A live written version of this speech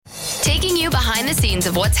behind the scenes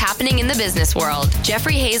of what's happening in the business world.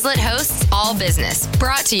 Jeffrey Hazlett hosts All Business,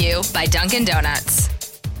 brought to you by Dunkin'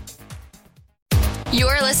 Donuts. You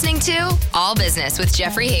are listening to All Business with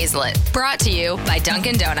Jeffrey Hazlett, brought to you by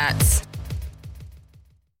Dunkin' Donuts.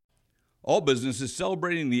 All Business is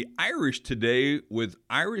celebrating the Irish today with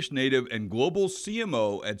Irish native and global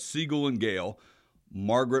CMO at Siegel & Gale,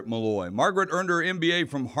 Margaret Molloy. Margaret earned her MBA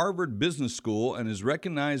from Harvard Business School and is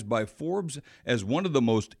recognized by Forbes as one of the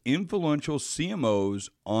most influential CMOs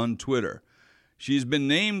on Twitter. She's been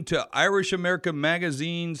named to Irish American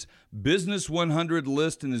Magazine's Business 100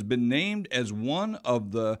 list and has been named as one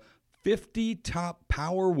of the 50 top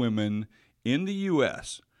power women in the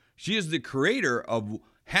U.S. She is the creator of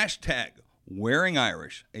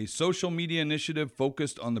 #WearingIrish, a social media initiative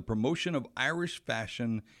focused on the promotion of Irish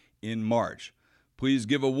fashion in March. Please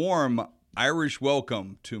give a warm Irish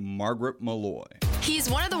welcome to Margaret Molloy.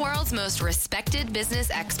 He's one of the world's most respected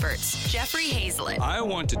business experts, Jeffrey Hazlett. I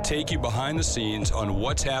want to take you behind the scenes on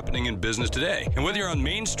what's happening in business today. And whether you're on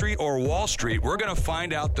Main Street or Wall Street, we're going to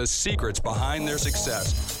find out the secrets behind their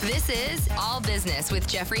success. This is All Business with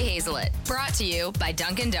Jeffrey Hazlett, brought to you by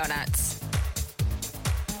Dunkin' Donuts.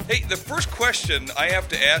 Hey, the first question I have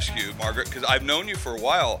to ask you, Margaret, because I've known you for a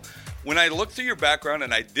while, when I looked through your background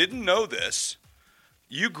and I didn't know this,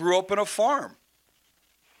 you grew up on a farm.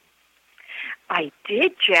 I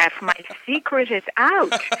did, Jeff. My secret is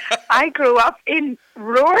out. I grew up in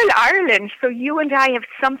rural Ireland, so you and I have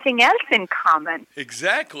something else in common.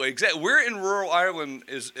 Exactly. Where in rural Ireland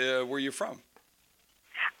is where you're from?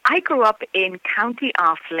 I grew up in County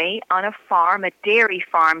Offaly on a farm, a dairy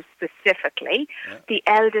farm specifically, the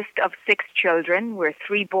eldest of 6 children. We're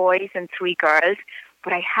 3 boys and 3 girls.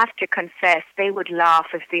 But I have to confess, they would laugh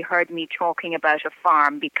if they heard me talking about a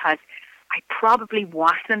farm because I probably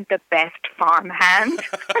wasn't the best farmhand.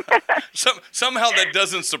 Somehow that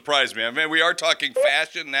doesn't surprise me. I mean, we are talking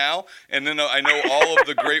fashion now, and then I know all of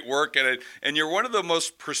the great work in it. And you're one of the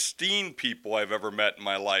most pristine people I've ever met in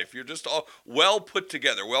my life. You're just all well put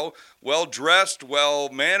together, well dressed, well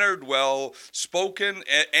mannered, well spoken,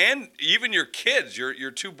 and even your kids,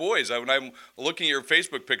 your 2 boys. When I'm looking at your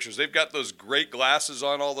Facebook pictures, they've got those great glasses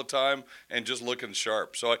on all the time and just looking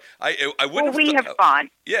sharp. So I wouldn't. Well, we have fun.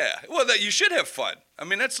 Yeah, well, you should have fun. I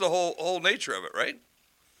mean, that's the whole nature of it, right?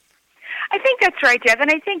 I think that's right, Jeff,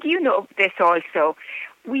 and I think you know this also.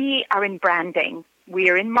 We are in branding,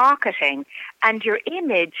 we are in marketing, and your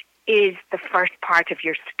image is the first part of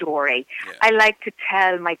your story. Yeah. I like to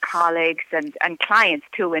tell my colleagues and clients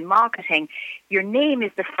too in marketing, your name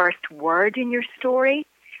is the first word in your story,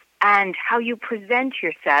 and how you present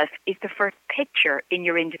yourself is the first picture in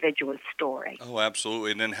your individual story. Oh,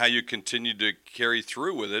 absolutely. And then how you continue to carry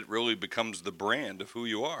through with it really becomes the brand of who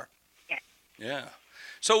you are. Yeah. Yeah.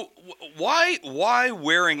 So why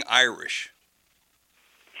wearing Irish?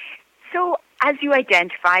 So as you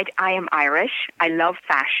identified, I am Irish. I love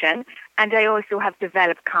fashion. And I also have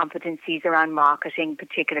developed competencies around marketing,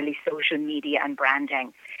 particularly social media and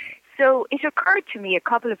branding. So it occurred to me a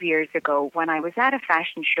couple of years ago when I was at a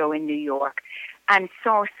fashion show in New York and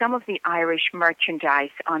saw some of the Irish merchandise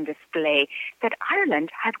on display that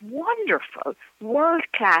Ireland had wonderful,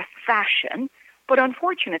 world-class fashion, but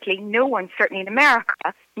unfortunately no one, certainly in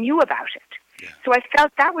America, knew about it. Yeah. So I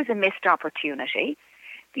felt that was a missed opportunity.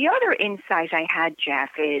 The other insight I had, Jeff,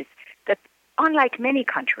 is that unlike many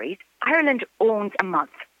countries, Ireland owns a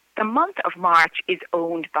month. The month of March is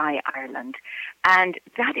owned by Ireland, and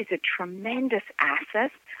that is a tremendous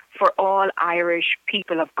asset for all Irish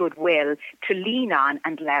people of goodwill to lean on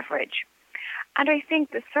and leverage. And I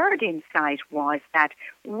think the third insight was that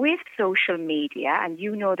with social media, and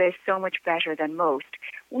you know this so much better than most,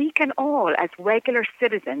 we can all, as regular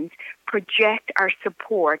citizens, project our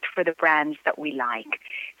support for the brands that we like.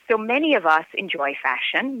 So many of us enjoy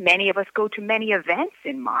fashion. Many of us go to many events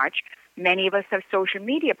in March. Many of us have social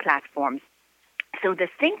media platforms. So the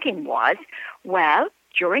thinking was, well,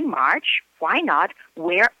 during March, why not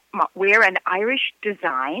wear an Irish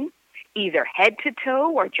design, either head to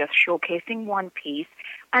toe or just showcasing one piece,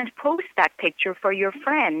 and post that picture for your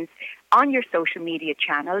friends on your social media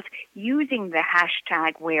channels using the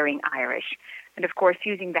hashtag #WearingIrish. And of course,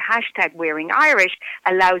 using the hashtag #WearingIrish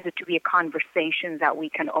allows it to be a conversation that we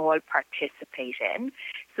can all participate in.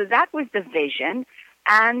 So that was the vision.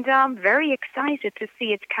 And I'm very excited to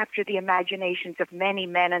see it capture the imaginations of many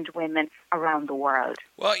men and women around the world.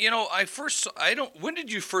 Well, when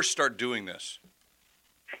did you first start doing this?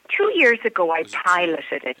 2 years ago, I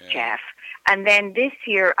piloted it, Jeff. And then this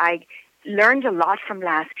year, I learned a lot from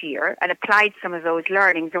last year and applied some of those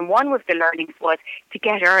learnings. And one of the learnings was to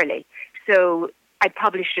get early. So I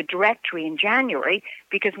published a directory in January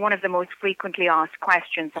because one of the most frequently asked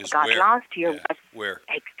questions I got last year was where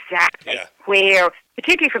exactly where,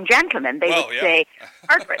 particularly from gentlemen, they would say,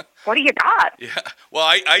 "Margaret, what do you got?" Yeah, well,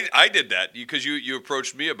 I did that because you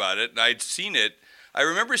approached me about it, and I'd seen it. I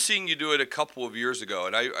remember seeing you do it a couple of years ago,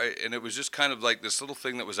 and and it was just kind of like this little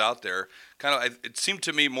thing that was out there. It seemed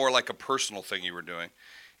to me more like a personal thing you were doing,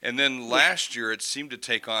 and then last year it seemed to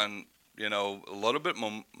take on a little bit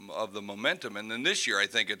of the momentum, and then this year I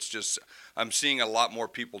think it's just I'm seeing a lot more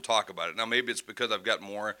people talk about it. Now maybe it's because I've got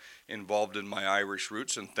more involved in my Irish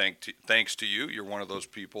roots, and thanks to you, you're one of those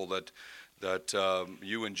people that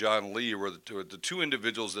you and John Lee were the two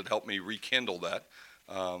individuals that helped me rekindle that.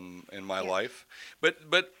 In my life, but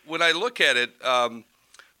when I look at it,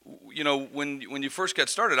 when you first got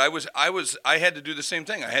started, I had to do the same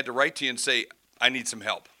thing. I had to write to you and say I need some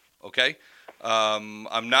help. Okay,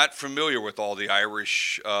 I'm not familiar with all the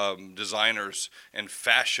Irish designers and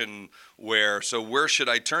fashion wear, so where should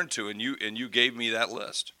I turn to? And you gave me that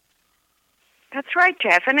list. That's right,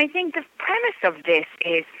 Jeff. And I think the premise of this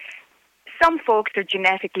is some folks are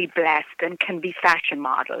genetically blessed and can be fashion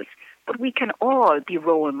models. But we can all be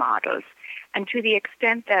role models. And to the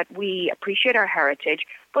extent that we appreciate our heritage,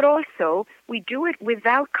 but also we do it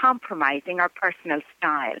without compromising our personal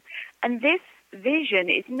style. And this vision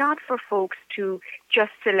is not for folks to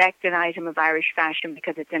just select an item of Irish fashion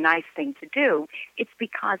because it's a nice thing to do. It's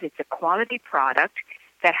because it's a quality product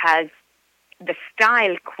that has the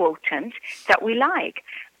style quotient that we like.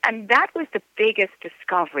 And that was the biggest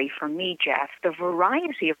discovery for me, Jeff, the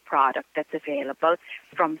variety of product that's available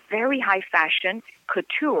from very high fashion,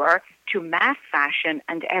 couture, to mass fashion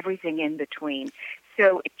and everything in between.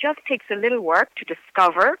 So it just takes a little work to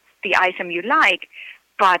discover the item you like,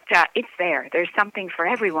 but it's there. There's something for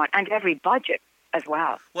everyone and every budget as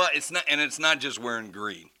well. Well, it's not just wearing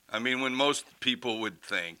green. I mean, when most people would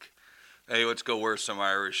think, hey, let's go wear some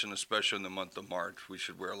Irish, and especially in the month of March, we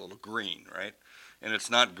should wear a little green, right? And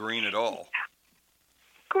it's not green at all.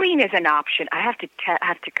 Green is an option. I have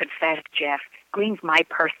to confess, Jeff. Green's my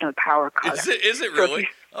personal power color. Is it really?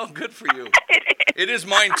 Oh, good for you. It is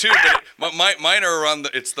mine too, but mine are around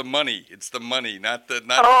it's the money. It's the money, not what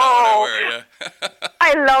I wear. Yeah.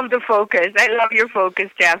 I love the focus. I love your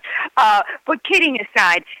focus, Jeff. But kidding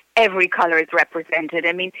aside, every color is represented.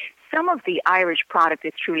 I mean, some of the Irish product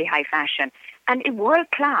is truly high fashion and world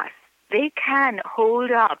class. They can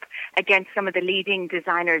hold up against some of the leading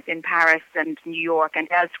designers in Paris and New York and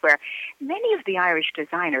elsewhere. Many of the Irish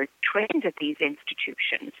designers trained at these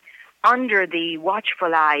institutions under the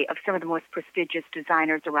watchful eye of some of the most prestigious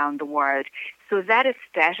designers around the world. So that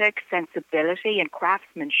aesthetic, sensibility, and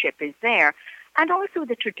craftsmanship is there. And also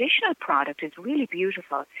the traditional product is really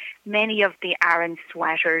beautiful. Many of the Aran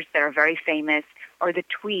sweaters that are very famous, or the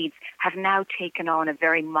tweeds, have now taken on a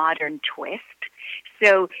very modern twist.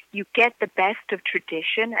 So you get the best of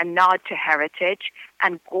tradition, a nod to heritage,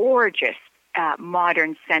 and gorgeous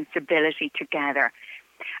modern sensibility together.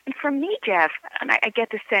 And for me, Jeff, and I get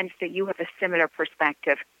the sense that you have a similar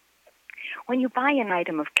perspective, when you buy an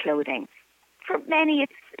item of clothing, for many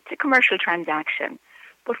it's a commercial transaction.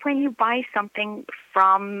 But when you buy something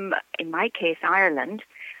from, in my case, Ireland,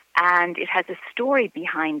 and it has a story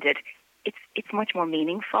behind it, it's much more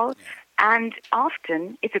meaningful. And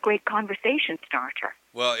often, it's a great conversation starter.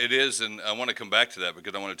 Well, it is, and I want to come back to that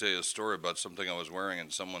because I want to tell you a story about something I was wearing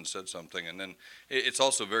and someone said something. And then it's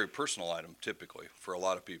also a very personal item, typically, for a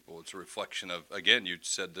lot of people. It's a reflection of, again, you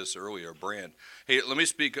said this earlier, brand. Hey, let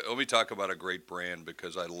me talk about a great brand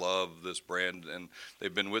because I love this brand, and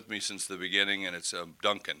they've been with me since the beginning, and it's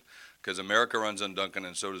Dunkin'. Because America runs on Dunkin',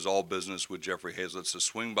 and so does all business with Jeffrey Hayzlett. So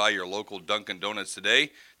swing by your local Dunkin' Donuts today.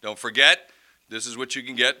 Don't forget, this is what you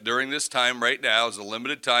can get during this time right now. It's a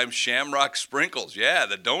limited time Shamrock Sprinkles. Yeah,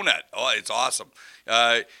 the donut. Oh, it's awesome.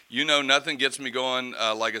 Nothing gets me going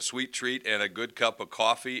like a sweet treat and a good cup of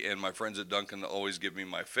coffee, and my friends at Dunkin' always give me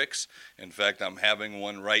my fix. In fact, I'm having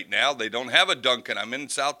one right now. They don't have a Dunkin'. I'm in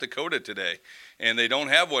South Dakota today, and they don't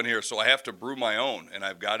have one here, so I have to brew my own, and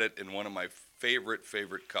I've got it in one of my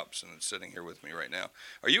favorite cups, and it's sitting here with me right now.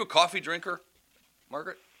 Are you a coffee drinker,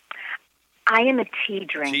 Margaret? I am a tea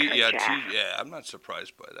drinker. Yeah, I'm not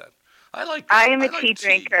surprised by that. I am a tea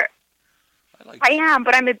drinker. I am,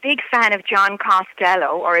 but I'm a big fan of John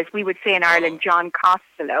Costello, or as we would say in Ireland, John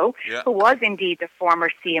Costello, who was indeed the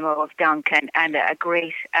former CMO of Dunkin' and a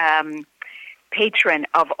great patron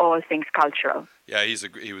of all things cultural. Yeah, he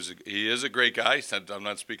is a great guy. I'm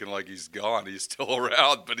not speaking like he's gone. He's still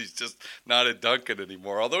around, but he's just not at Dunkin'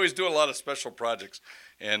 anymore. Although he's doing a lot of special projects,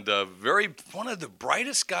 and one of the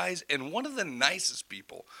brightest guys and one of the nicest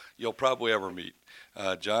people you'll probably ever meet.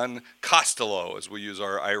 John Costello, as we use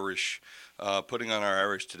our Irish, putting on our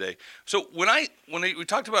Irish today. So when we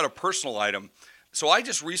talked about a personal item, so I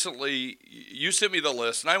just recently, you sent me the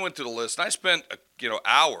list, and I went through the list, and I spent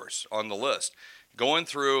hours on the list, going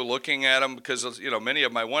through, looking at them, because many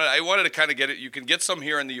of them I wanted to kind of get it. You can get some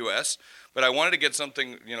here in the U.S., but I wanted to get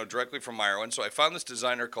something directly from Ireland. So I found this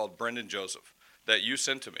designer called Brendan Joseph that you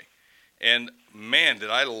sent to me, and man, did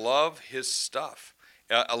I love his stuff.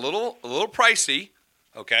 A little pricey,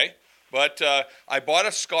 okay, but I bought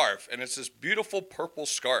a scarf, and it's this beautiful purple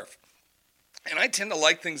scarf, and I tend to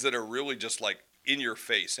like things that are really just like in your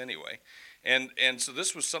face anyway, and so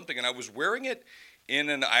this was something, and I was wearing it in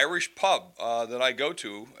an Irish pub that I go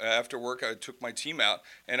to after work. I took my team out,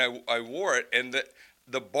 and I wore it, and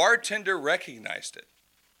the bartender recognized it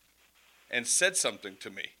and said something to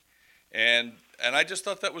me, and I just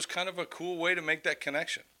thought that was kind of a cool way to make that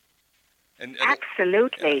connection. And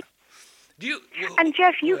absolutely. Yeah. Do you? Well, and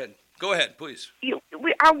Jeff, go ahead, please.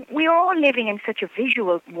 We are all living in such a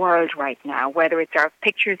visual world right now, whether it's our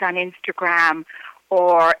pictures on Instagram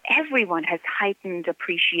or everyone has heightened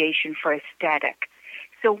appreciation for aesthetic.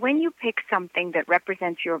 So when you pick something that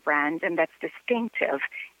represents your brand and that's distinctive,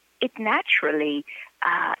 it naturally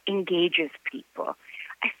engages people.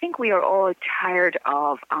 I think we are all tired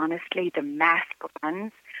of, honestly, the mass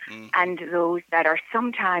brands and those that are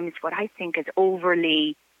sometimes what I think is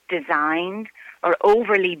overly designed or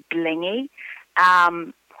overly blingy,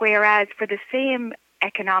 whereas for the same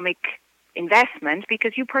economic investment,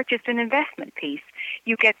 because you purchased an investment piece,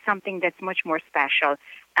 you get something that's much more special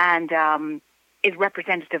and is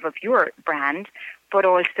representative of your brand, but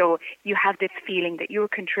also you have this feeling that you're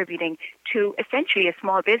contributing to essentially a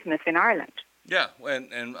small business in Ireland. Yeah,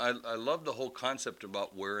 and I love the whole concept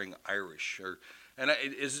about wearing Irish.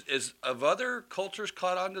 Is of other cultures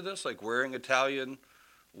caught on to this, like wearing Italian,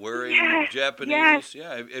 wearing Japanese? Yes.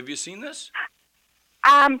 Yeah, have you seen this?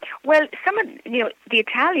 Well, some of the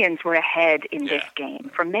Italians were ahead in this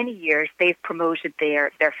game. For many years, they've promoted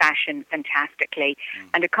their fashion fantastically.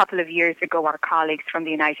 And a couple of years ago, our colleagues from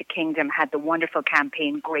the United Kingdom had the wonderful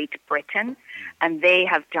campaign Great Britain, and they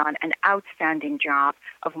have done an outstanding job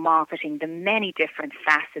of marketing the many different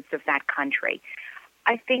facets of that country.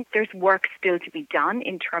 I think there's work still to be done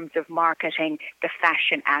in terms of marketing the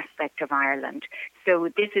fashion aspect of Ireland. So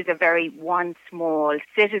this is a very one small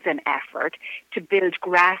citizen effort to build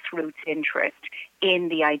grassroots interest in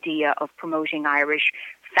the idea of promoting Irish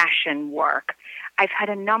fashion work. I've had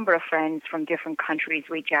a number of friends from different countries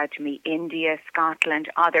reach out to me, India, Scotland,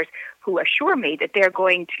 others, who assure me that they're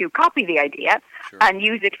going to copy the idea and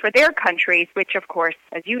use it for their countries, which, of course,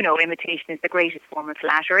 as you know, imitation is the greatest form of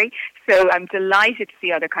flattery. So I'm delighted to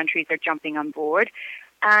see other countries are jumping on board.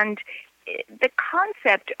 And the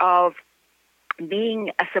concept of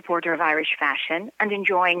being a supporter of Irish fashion and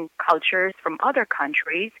enjoying cultures from other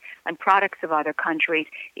countries and products of other countries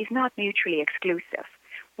is not mutually exclusive.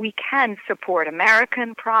 We can support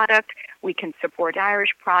American product, we can support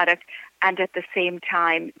Irish product, and at the same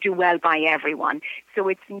time do well by everyone. So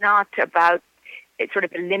it's not about sort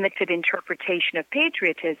of a limited interpretation of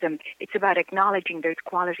patriotism. It's about acknowledging there's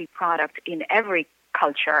quality product in every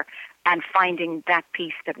culture and finding that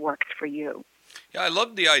piece that works for you. Yeah, I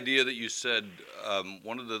love the idea that you said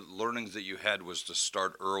one of the learnings that you had was to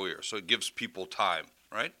start earlier. So it gives people time,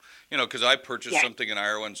 right? Because I purchased something in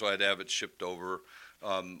Ireland, so I had to have it shipped over.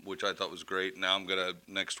 Which I thought was great. Now I'm gonna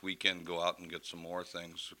next weekend go out and get some more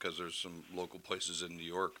things because there's some local places in New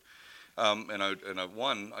York, and I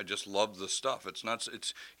just love the stuff. It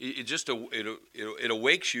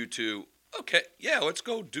awakes you to let's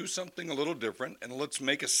go do something a little different and let's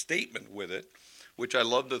make a statement with it, which I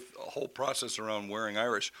love the whole process around wearing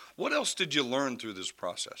Irish. What else did you learn through this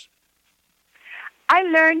process? I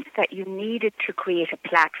learned that you needed to create a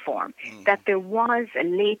platform, that there was a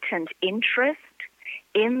latent interest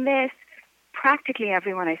in this. Practically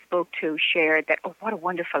everyone I spoke to shared that, oh, what a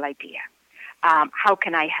wonderful idea. How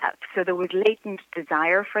can I help? So there was latent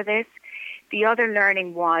desire for this. The other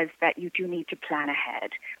learning was that you do need to plan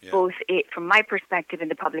ahead, both from my perspective in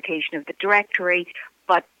the publication of the directory,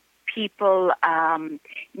 but people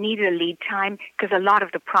needed a lead time because a lot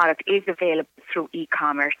of the product is available through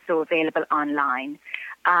e-commerce, so available online.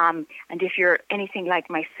 And if you're anything like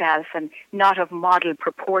myself and not of model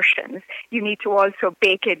proportions, you need to also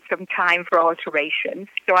bake in some time for alterations.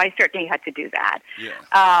 So I certainly had to do that.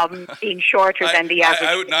 Yeah. Being shorter than the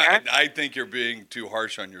average. I think you're being too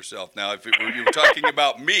harsh on yourself. Now, if you were talking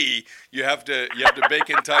about me, you have to bake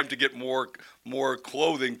in time to get more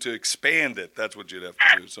clothing to expand it. That's what you'd have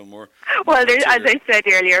to do. So more. Well, as I said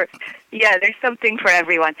earlier, there's something for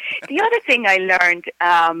everyone. The other thing I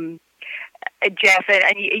learned, Jeff,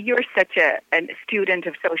 and you're such a student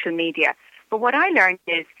of social media, but what I learned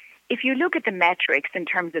is if you look at the metrics in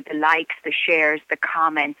terms of the likes, the shares, the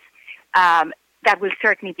comments, that will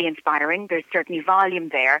certainly be inspiring. There's certainly volume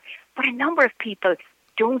there, but a number of people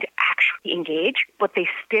don't actually engage, but they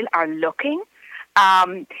still are looking.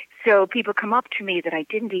 So people come up to me that I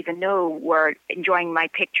didn't even know were enjoying my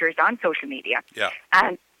pictures on social media. Yeah.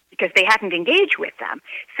 And because they hadn't engaged with them.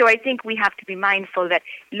 So I think we have to be mindful that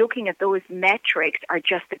looking at those metrics are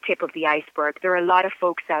just the tip of the iceberg. There are a lot of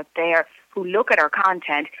folks out there who look at our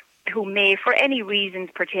content who may, for any reasons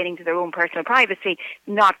pertaining to their own personal privacy,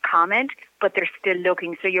 not comment, but they're still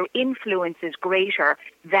looking. So your influence is greater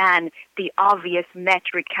than the obvious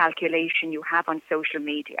metric calculation you have on social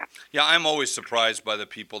media. Yeah, I'm always surprised by the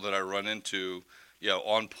people that I run into,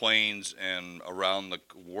 on planes and around the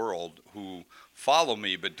world who follow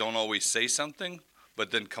me but don't always say something,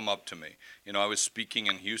 but then come up to me. I was speaking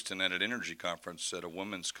in Houston at an energy conference, at a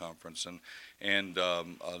women's conference, and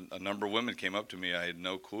a number of women came up to me. I had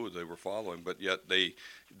no clue they were following, but yet they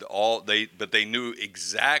knew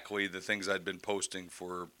exactly the things I'd been posting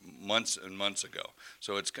for months and months ago.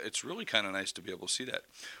 So it's really kind of nice to be able to see that.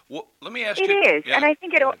 Well, let me ask you. It is, and I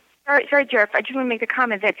think it. Sorry, Jeff. I just want to make the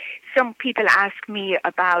comment that some people ask me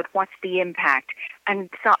about what's the impact. And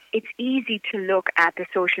so it's easy to look at the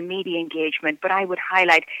social media engagement, but I would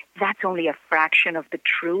highlight that's only a fraction of the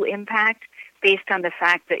true impact based on the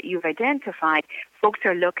fact that you've identified folks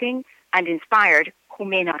are looking and inspired who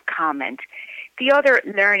may not comment. The other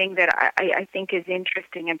learning that I think is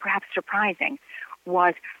interesting and perhaps surprising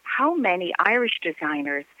was how many Irish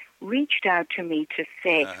designers reached out to me to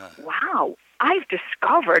say, wow, I've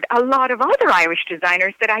discovered a lot of other Irish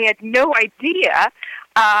designers that I had no idea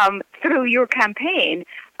through your campaign.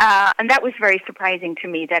 And that was very surprising to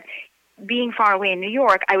me that being far away in New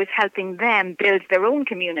York, I was helping them build their own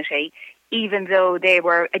community. Even though they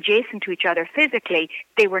were adjacent to each other physically,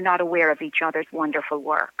 they were not aware of each other's wonderful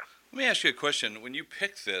work. Let me ask you a question. When you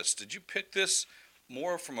picked this, did you pick this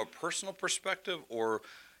more from a personal perspective, or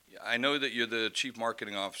I know that you're the chief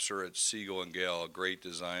marketing officer at Siegel and Gale, a great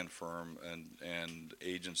design firm and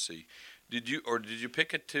agency. Did you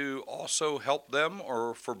pick it to also help them,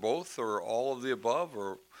 or for both, or all of the above,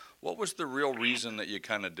 or what was the real reason that you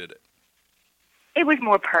kind of did it? It was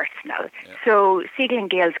more personal. Yeah. So Siegel and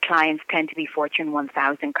Gale's clients tend to be Fortune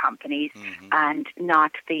 1000 companies and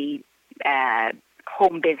not the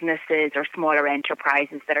home businesses or smaller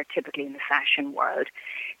enterprises that are typically in the fashion world.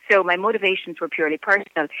 So my motivations were purely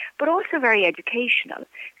personal, but also very educational.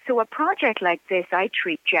 So a project like this, I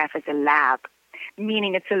treat, Jeff, as a lab,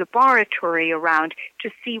 meaning it's a laboratory around to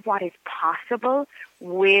see what is possible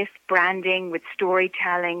with branding, with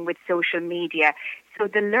storytelling, with social media. So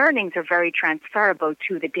the learnings are very transferable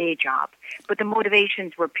to the day job, but the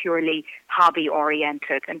motivations were purely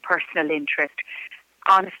hobby-oriented and personal interest.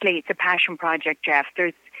 Honestly, it's a passion project, Jeff.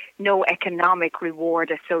 There's no economic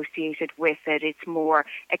reward associated with it. It's more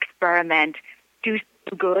experiment, do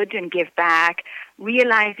good and give back,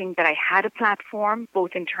 realizing that I had a platform,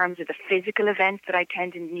 both in terms of the physical events that I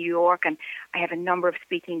attend in New York, and I have a number of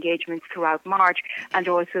speaking engagements throughout March, and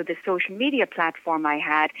also the social media platform I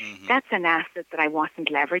had. That's an asset that I wasn't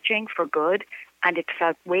leveraging for good, and it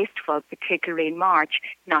felt wasteful, particularly in March,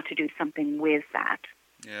 not to do something with that.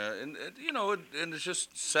 Yeah, and it's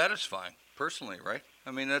just satisfying, personally, right?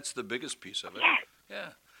 I mean, that's the biggest piece of it. Yes. Yeah,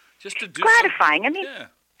 just to do gratifying.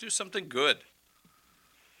 do something good.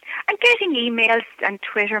 And getting emails and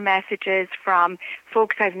Twitter messages from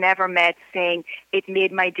folks I've never met saying, it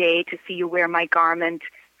made my day to see you wear my garment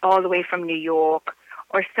all the way from New York,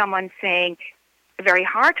 or someone saying very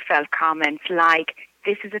heartfelt comments like,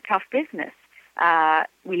 this is a tough business.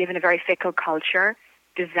 We live in a very fickle culture.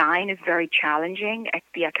 Design is very challenging.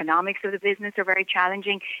 The economics of the business are very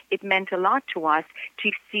challenging. It meant a lot to us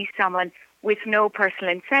to see someone with no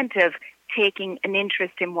personal incentive taking an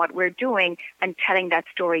interest in what we're doing and telling that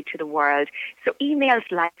story to the world. So emails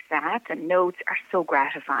like that and notes are so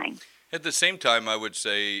gratifying. At the same time, I would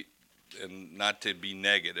say, and not to be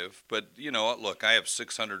negative, but, look, I have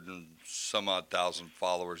 600 and some odd thousand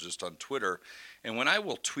followers just on Twitter. And when I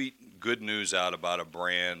will tweet good news out about a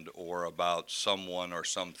brand or about someone or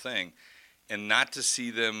something, and not to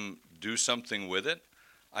see them do something with it,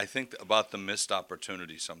 I think about the missed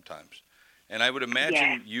opportunity sometimes. And I would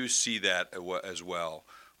imagine you see that as well,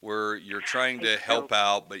 where you're trying to help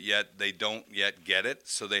out, but yet they don't yet get it,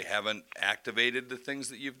 so they haven't activated the things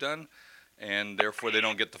that you've done, and therefore they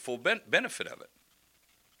don't get the full benefit of it.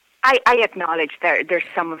 I acknowledge there's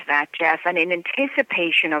some of that, Jeff, and in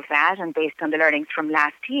anticipation of that, and based on the learnings from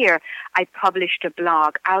last year, I published a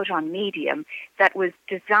blog out on Medium that was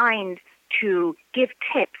designed to give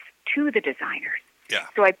tips to the designers. Yeah.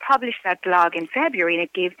 So I published that blog in February, and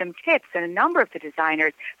it gave them tips. And a number of the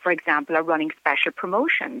designers, for example, are running special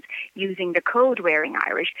promotions using the code Wearing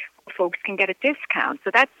Irish. Folks can get a discount.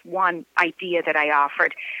 So that's one idea that I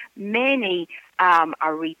offered. Many are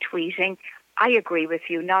retweeting. I agree with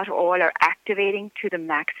you. Not all are activating to the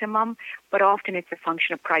maximum, but often it's a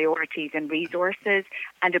function of priorities and resources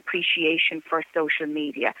and appreciation for social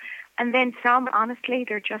media. And then some, honestly,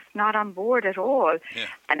 they're just not on board at all. Yeah.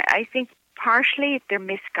 And I think partially they're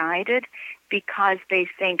misguided because they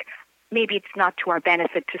think maybe it's not to our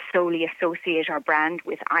benefit to solely associate our brand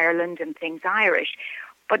with Ireland and things Irish.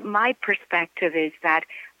 But my perspective is that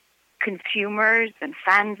consumers and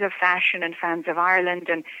fans of fashion and fans of Ireland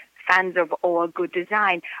and fans of all good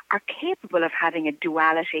design are capable of having a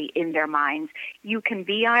duality in their minds. You can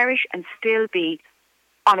be Irish and still be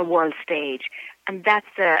on a world stage. And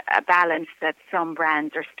that's a balance that some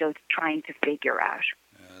brands are still trying to figure out.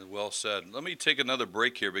 Well said. Let me take another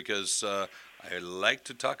break here because I like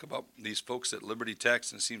to talk about these folks at Liberty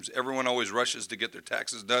Tax, and it seems everyone always rushes to get their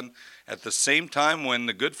taxes done at the same time when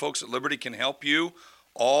the good folks at Liberty can help you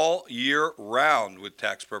all year round with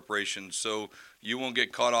tax preparation, so you won't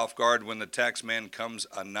get caught off guard when the tax man comes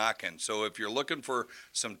a-knocking. So if you're looking for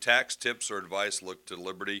some tax tips or advice, look to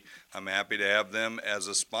Liberty. I'm happy to have them as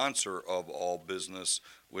a sponsor of All Business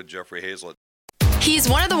with Jeffrey Hayzlett. He's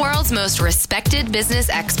one of the world's most respected business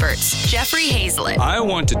experts, Jeffrey Hayzlett. I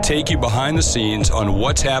want to take you behind the scenes on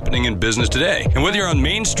what's happening in business today. And whether you're on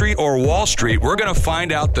Main Street or Wall Street, we're going to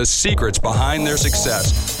find out the secrets behind their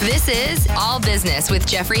success. This is All Business with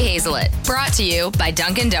Jeffrey Hayzlett, brought to you by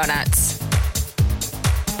Dunkin' Donuts.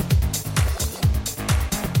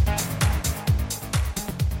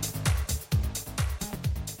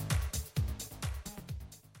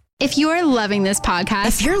 If you are loving this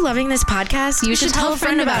podcast, you should tell a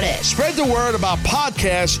friend about it. Spread the word about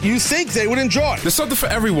podcasts you think they would enjoy. There's something for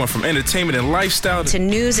everyone, from entertainment and lifestyle to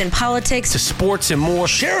news and politics to sports and more.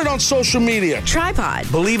 Share it on social media.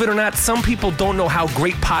 Tripod. Believe it or not, some people don't know how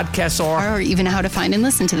great podcasts are, Or even how to find and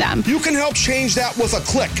listen to them. You can help change that with a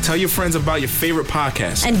click. Tell your friends about your favorite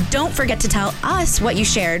podcast. And don't forget to tell us what you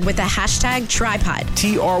shared with the hashtag Tripod.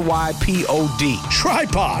 TRYPOD.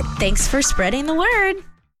 Tripod. Thanks for spreading the word.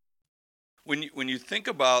 When you think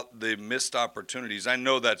about the missed opportunities, I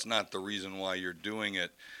know that's not the reason why you're doing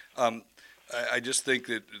it. I just think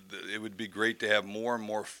that it would be great to have more and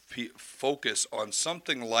more focus on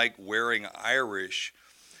something like Wearing Irish,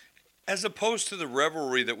 as opposed to the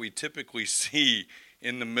revelry that we typically see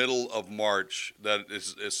in the middle of March that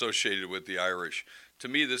is associated with the Irish. To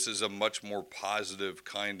me, this is a much more positive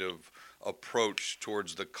kind of approach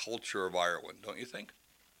towards the culture of Ireland, don't you think?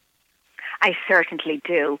 I certainly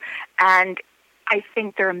do. And I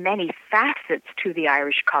think there are many facets to the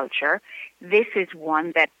Irish culture. This is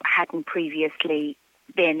one that hadn't previously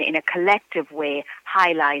been, in a collective way,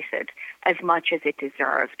 highlighted as much as it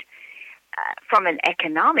deserved. From an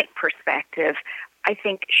economic perspective, I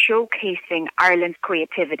think showcasing Ireland's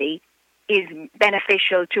creativity is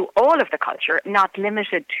beneficial to all of the culture, not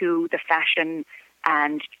limited to the fashion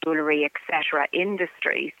and jewellery, etc.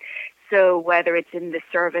 industries. So whether it's in the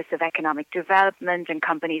service of economic development and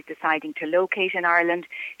companies deciding to locate in Ireland,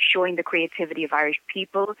 showing the creativity of Irish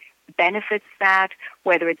people benefits that,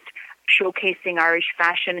 whether it's showcasing Irish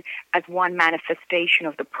fashion as one manifestation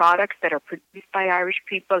of the products that are produced by Irish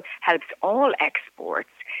people, helps all exports.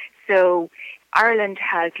 So Ireland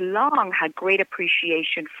has long had great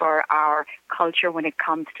appreciation for our culture when it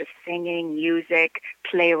comes to singing, music,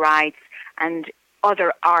 playwrights, and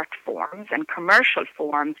other art forms and commercial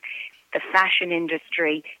forms. The fashion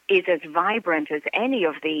industry is as vibrant as any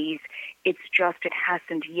of these. It's just it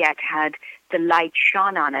hasn't yet had the light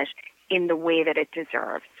shone on it in the way that it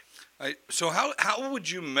deserves. So how would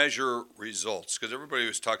you measure results? Because everybody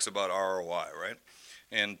always talks about ROI, right?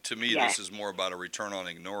 And to me, This is more about a return on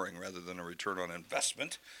ignoring rather than a return on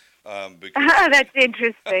investment. That's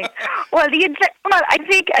interesting. Well, I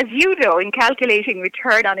think, as you know, in calculating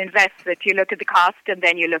return on investment, you look at the cost and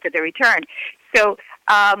then you look at the return. So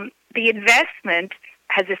the investment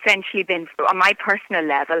has essentially been, on my personal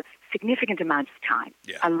level, significant amount of time.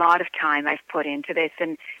 Yeah. A lot of time I've put into this,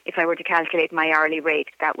 and if I were to calculate my hourly rate,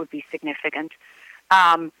 that would be significant.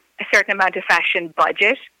 A certain amount of fashion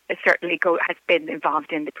budget certainly has been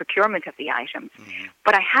involved in the procurement of the items,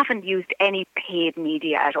 but I haven't used any paid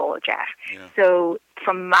media at all, Jeff. Yeah. So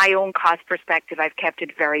from my own cost perspective, I've kept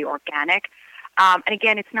it very organic. And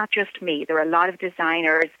again, it's not just me. There are a lot of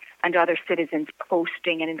designers and other citizens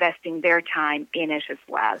posting and investing their time in it as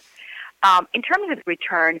well. In terms of the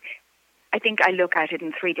return, I think I look at it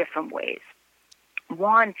in three different ways.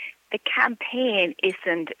 One, the campaign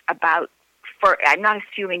isn't about, I'm not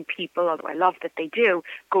assuming people, although I love that they do,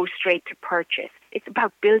 go straight to purchase. It's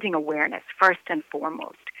about building awareness first and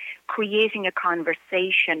foremost, creating a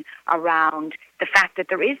conversation around the fact that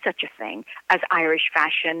there is such a thing as Irish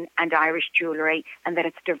fashion and Irish jewellery, and that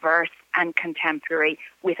it's diverse and contemporary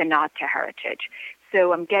with a nod to heritage.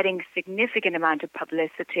 So I'm getting significant amount of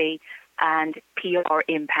publicity and PR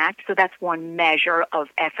impact. So that's one measure of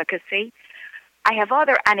efficacy. I have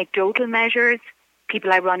other anecdotal measures,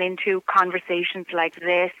 people I run into, conversations like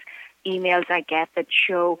this, emails I get that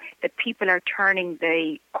show that people are turning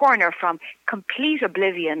the corner from complete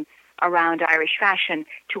oblivion around Irish fashion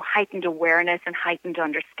to heightened awareness and heightened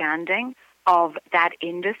understanding of that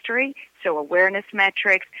industry. So awareness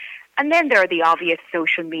metrics. And then there are the obvious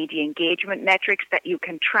social media engagement metrics that you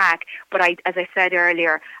can track. But as I said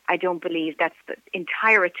earlier, I don't believe that's the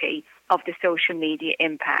entirety of the social media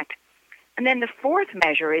impact. And then the fourth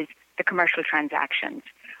measure is the commercial transactions.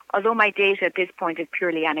 Although my data at this point is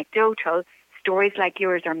purely anecdotal, stories like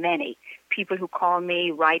yours are many. People who call me,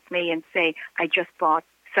 write me and say, I just bought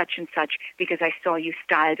such and such because I saw you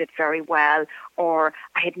styled it very well, or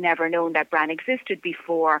I had never known that brand existed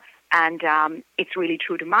before, and it's really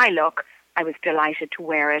true to my look. I was delighted to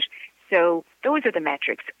wear it. So those are the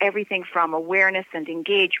metrics, everything from awareness and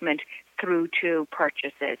engagement through to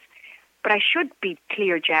purchases. But I should be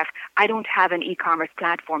clear, Jeff, I don't have an e-commerce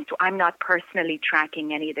platform, so I'm not personally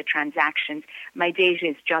tracking any of the transactions. My data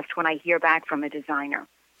is just when I hear back from a designer.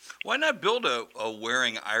 Why not build a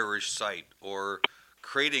Wearing Irish site or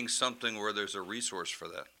creating something where there's a resource for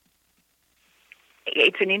that?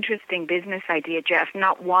 It's an interesting business idea, Jeff,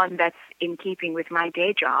 not one that's in keeping with my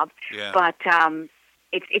day job, but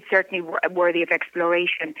it's certainly worthy of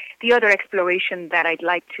exploration. The other exploration that I'd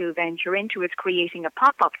like to venture into is creating a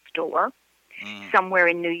pop-up store somewhere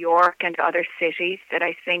in New York and other cities that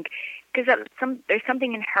I think, because there's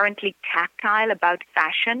something inherently tactile about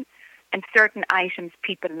fashion, and certain items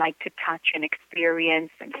people like to touch and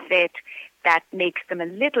experience and fit that makes them a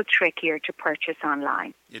little trickier to purchase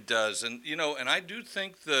online. It does. And, and I do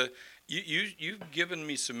think you've given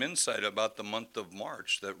me some insight about the month of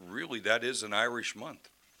March, that really that is an Irish month.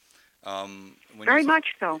 Very much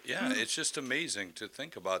so. Yeah, It's just amazing to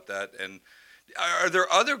think about that. And are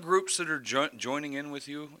there other groups that are joining in with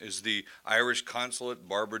you? Is the Irish Consulate,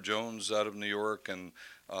 Barbara Jones out of New York, and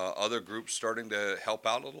other groups starting to help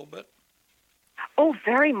out a little bit? Oh,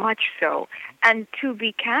 very much so. And to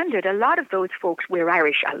be candid, a lot of those folks wear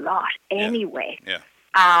Irish a lot anyway. Yeah.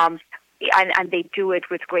 And they do it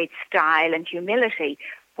with great style and humility.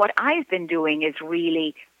 What I've been doing is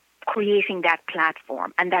really creating that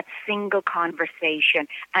platform and that single conversation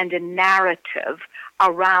and a narrative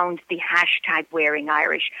around the hashtag Wearing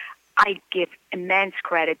Irish. I give immense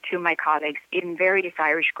credit to my colleagues in various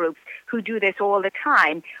Irish groups who do this all the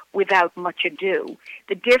time without much ado.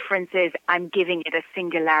 The difference is I'm giving it a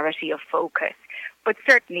singularity of focus. But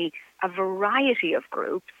certainly a variety of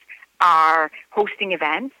groups are hosting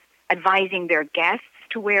events, advising their guests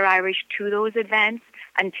to wear Irish to those events,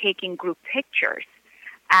 and taking group pictures.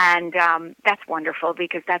 And that's wonderful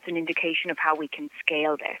because that's an indication of how we can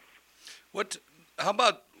scale this.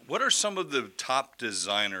 What are some of the top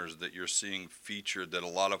designers that you're seeing featured that a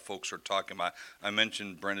lot of folks are talking about? I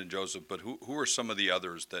mentioned Brendan Joseph, but who are some of the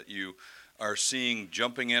others that you are seeing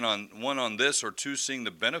jumping in on, one, on this, or two, seeing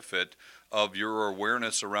the benefit of your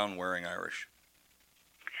awareness around Wearing Irish?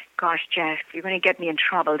 Gosh, Jeff, you're going to get me in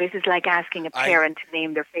trouble. This is like asking a parent to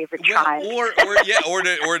name their favorite child.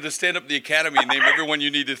 Or to stand up at the Academy and name everyone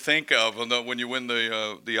you need to think of when you win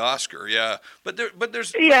the Oscar. Yeah, but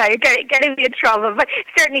there's you're getting me in trouble. But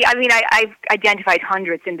certainly, I mean, I've identified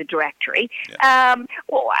hundreds in the directory. Yeah.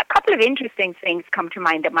 A couple of interesting things come to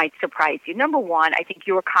mind that might surprise you. Number one, I think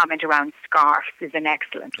your comment around scarves is an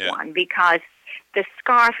excellent one, because the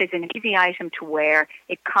scarf is an easy item to wear.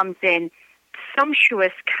 It comes in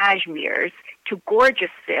sumptuous cashmeres to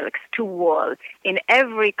gorgeous silks to wool in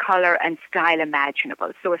every color and style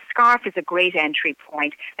imaginable. So a scarf is a great entry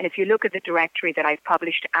point. And if you look at the directory that I've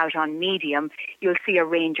published out on Medium, you'll see a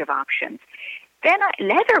range of options. Then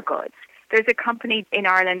leather goods. There's a company in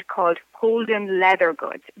Ireland called Holden Leather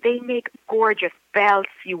Goods. They make gorgeous belts.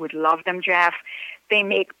 You would love them, Jeff. They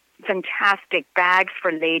make fantastic bags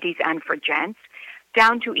for ladies and for gents,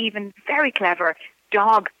 down to even very clever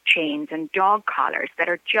dog chains and dog collars that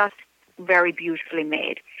are just very beautifully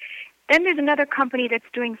made. Then there's another company that's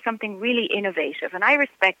doing something really innovative, and I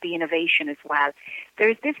respect the innovation as well.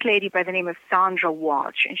 There's this lady by the name of Sandra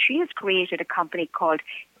Walsh, and she has created a company called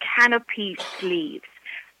Canopy Sleeves.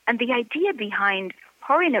 And the idea behind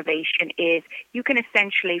her innovation is you can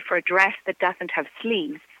essentially, for a dress that doesn't have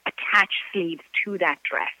sleeves, attach sleeves to that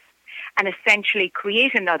dress and essentially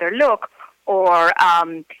create another look or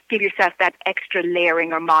give yourself that extra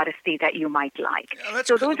layering or modesty that you might like. Yeah,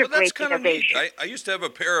 so those are great innovations. I used to have a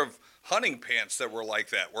pair of hunting pants that were like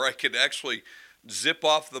that, where I could actually zip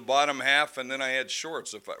off the bottom half, and then I had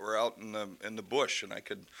shorts if I were out in the bush, and I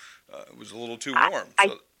could. It was a little too warm.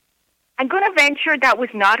 I'm going to venture that was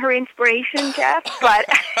not her inspiration, Jeff, but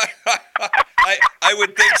I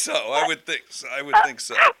would think so. I would think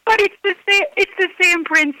so. But it's the same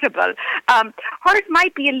principle. Hers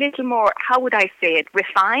might be a little more, how would I say it,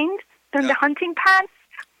 refined than the hunting pants.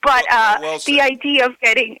 But the idea of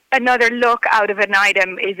getting another look out of an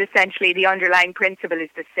item is essentially the underlying principle is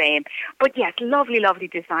the same. But yes, lovely, lovely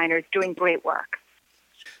designers doing great work.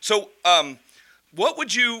 So,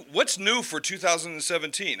 what's new for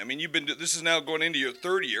 2017? I mean, this is now going into your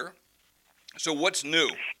third year. So what's new?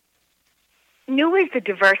 New is the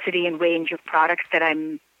diversity and range of products that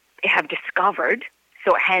I have discovered,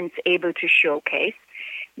 so hence able to showcase.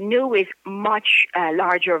 New is much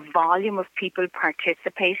larger volume of people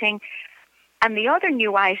participating. And the other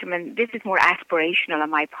new item, and this is more aspirational on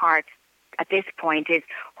my part at this point, is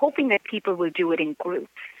hoping that people will do it in groups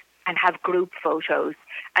and have group photos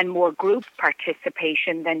and more group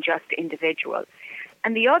participation than just individual.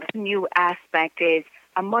 And the other new aspect is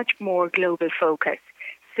a much more global focus.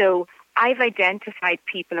 So I've identified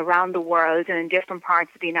people around the world and in different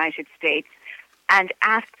parts of the United States and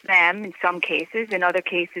asked them, in some cases, in other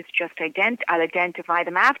cases, just I'll identify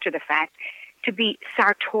them after the fact, to be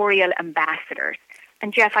sartorial ambassadors.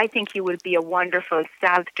 And Jeff, I think you will be a wonderful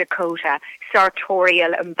South Dakota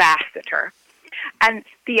sartorial ambassador. And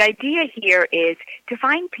the idea here is to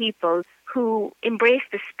find people who embrace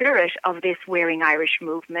the spirit of this Wearing Irish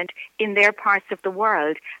movement in their parts of the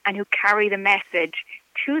world and who carry the message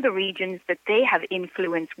to the regions that they have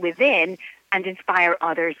influence within and inspire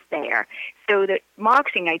others there. So the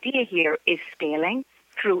marketing idea here is scaling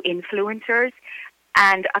through influencers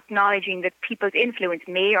and acknowledging that people's influence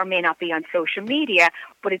may or may not be on social media,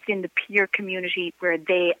 but it's in the peer community where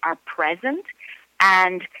they are present,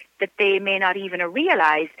 and that they may not even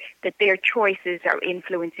realize that their choices are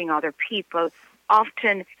influencing other people.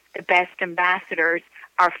 Often the best ambassadors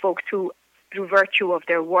are folks who, through virtue of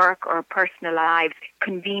their work or personal lives,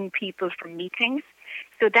 convene people for meetings.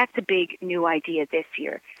 So that's a big new idea this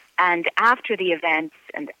year. And after the events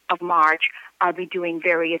of March, I'll be doing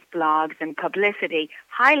various blogs and publicity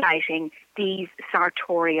highlighting these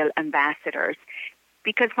sartorial ambassadors.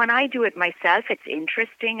 Because when I do it myself, it's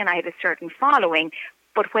interesting and I have a certain following.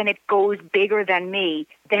 But when it goes bigger than me,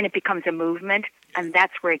 then it becomes a movement, and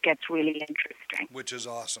that's where it gets really interesting. Which is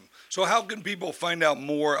awesome. So how can people find out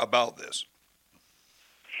more about this?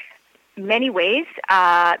 Many ways.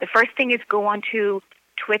 The first thing is go onto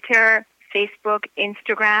Twitter, Facebook,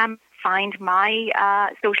 Instagram, find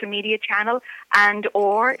my social media channel, and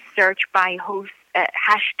or search by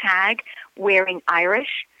hashtag Wearing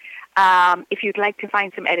Irish. If you'd like to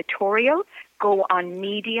find some editorial, go on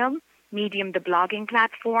Medium, the blogging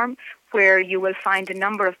platform, where you will find a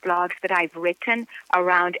number of blogs that I've written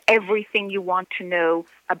around everything you want to know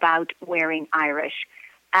about Wearing Irish.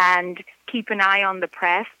 And keep an eye on the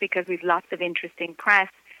press, because we've lots of interesting press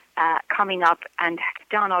coming up and have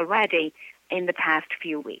done already in the past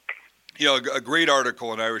few weeks. Yeah, a great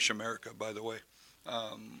article in Irish America, by the way,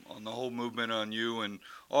 on the whole movement, on you and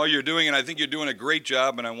all you're doing. And I think you're doing a great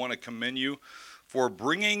job, and I want to commend you for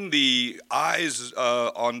bringing the eyes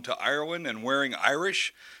onto Ireland and Wearing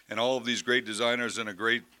Irish and all of these great designers and a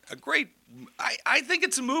great. I think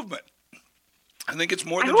it's a movement. I think it's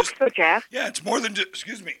more than just. So, Jeff. Yeah, it's more than just.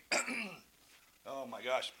 Excuse me. Oh my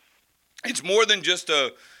gosh, it's more than just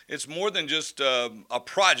a. It's more than just a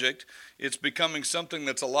project. It's becoming something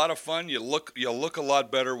that's a lot of fun. You look a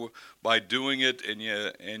lot better by doing it, and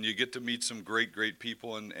you get to meet some great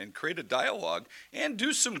people and create a dialogue and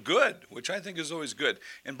do some good, which I think is always good.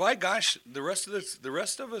 And by gosh, the rest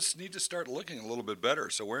of us need to start looking a little bit better.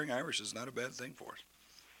 So Wearing Irish is not a bad thing for us.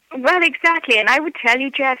 Well, exactly. And I would tell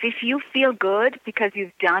you, Jeff, if you feel good because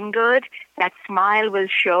you've done good, that smile will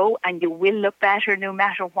show and you will look better no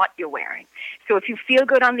matter what you're wearing. So if you feel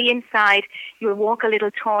good on the inside, you'll walk a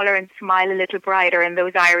little taller and smile a little brighter, and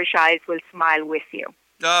those Irish eyes will smile with you.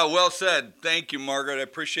 Well said. Thank you, Margaret. I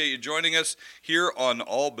appreciate you joining us here on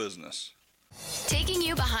All Business. Taking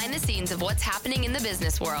you behind the scenes of what's happening in the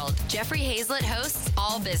business world, Jeffrey Hazlett hosts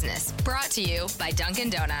All Business, brought to you by Dunkin'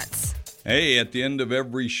 Donuts. Hey, at the end of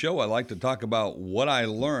every show, I like to talk about what I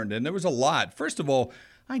learned, and there was a lot. First of all,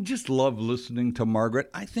 I just love listening to Margaret.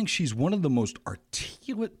 I think she's one of the most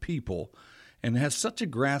articulate people and has such a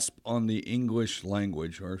grasp on the English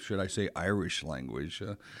language, or should I say Irish language.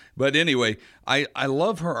 But anyway, I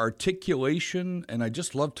love her articulation, and I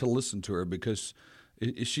just love to listen to her because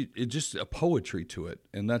it's just a poetry to it.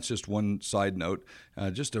 And that's just one side note.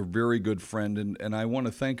 Just a very good friend, and I want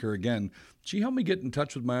to thank her again. She helped me get in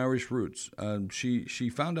touch with my Irish roots. She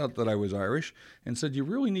found out that I was Irish and said, you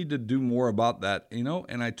really need to do more about that,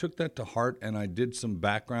 and I took that to heart, and I did some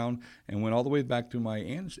background and went all the way back to my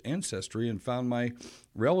ancestry and found my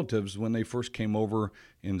relatives when they first came over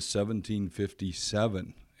in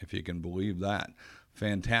 1757, if you can believe that.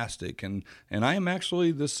 Fantastic. And I am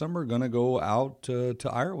actually this summer going to go out to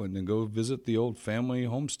Ireland and go visit the old family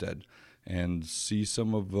homestead and see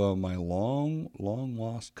some of my long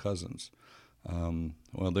lost cousins.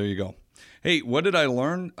 Well, there you go. Hey, what did I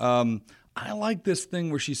learn? I like this thing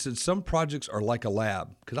where she said some projects are like a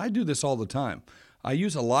lab, because I do this all the time. I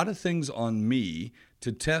use a lot of things on me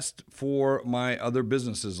to test for my other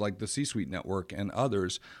businesses like the C-Suite Network and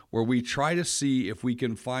others, where we try to see if we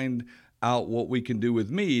can find out what we can do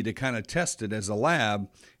with me to kind of test it as a lab,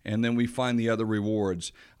 and then we find the other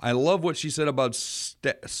rewards. I love what she said about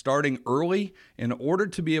starting early in order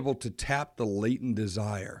to be able to tap the latent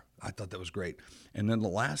desire. I thought that was great. And then the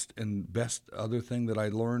last and best other thing that I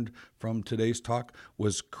learned from today's talk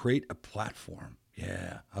was create a platform.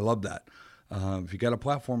 Yeah, I love that. If you got a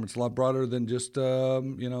platform, it's a lot broader than just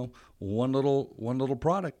one little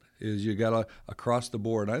product. Is you got across the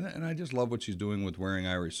board, and I just love what she's doing with Wearing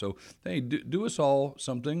Irish. So hey, do us all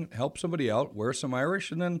something, help somebody out, wear some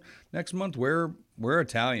Irish, and then next month wear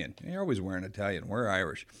Italian. You're always wearing Italian, wear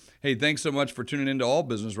Irish. Hey, thanks so much for tuning into All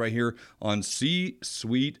Business right here on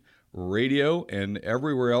C-Suite Radio and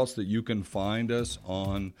everywhere else that you can find us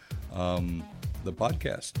on the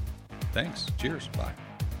podcast. Thanks. Cheers. Bye.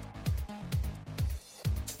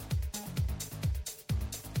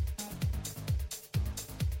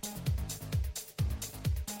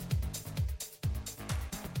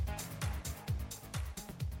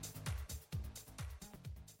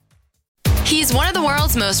 He's one of the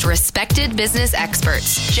world's most respected business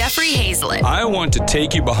experts, Jeffrey Hazlett. I want to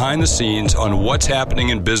take you behind the scenes on what's happening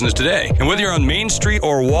in business today. And whether you're on Main Street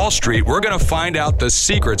or Wall Street, we're going to find out the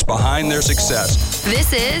secrets behind their success.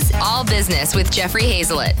 This is All Business with Jeffrey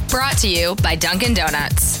Hazlett, brought to you by Dunkin'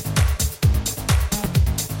 Donuts.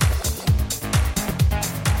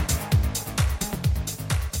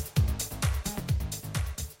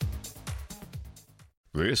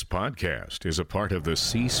 This podcast is a part of the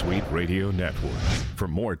C-Suite Radio Network. For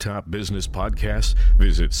more top business podcasts,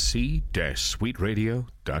 visit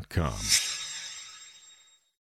c-suiteradio.com.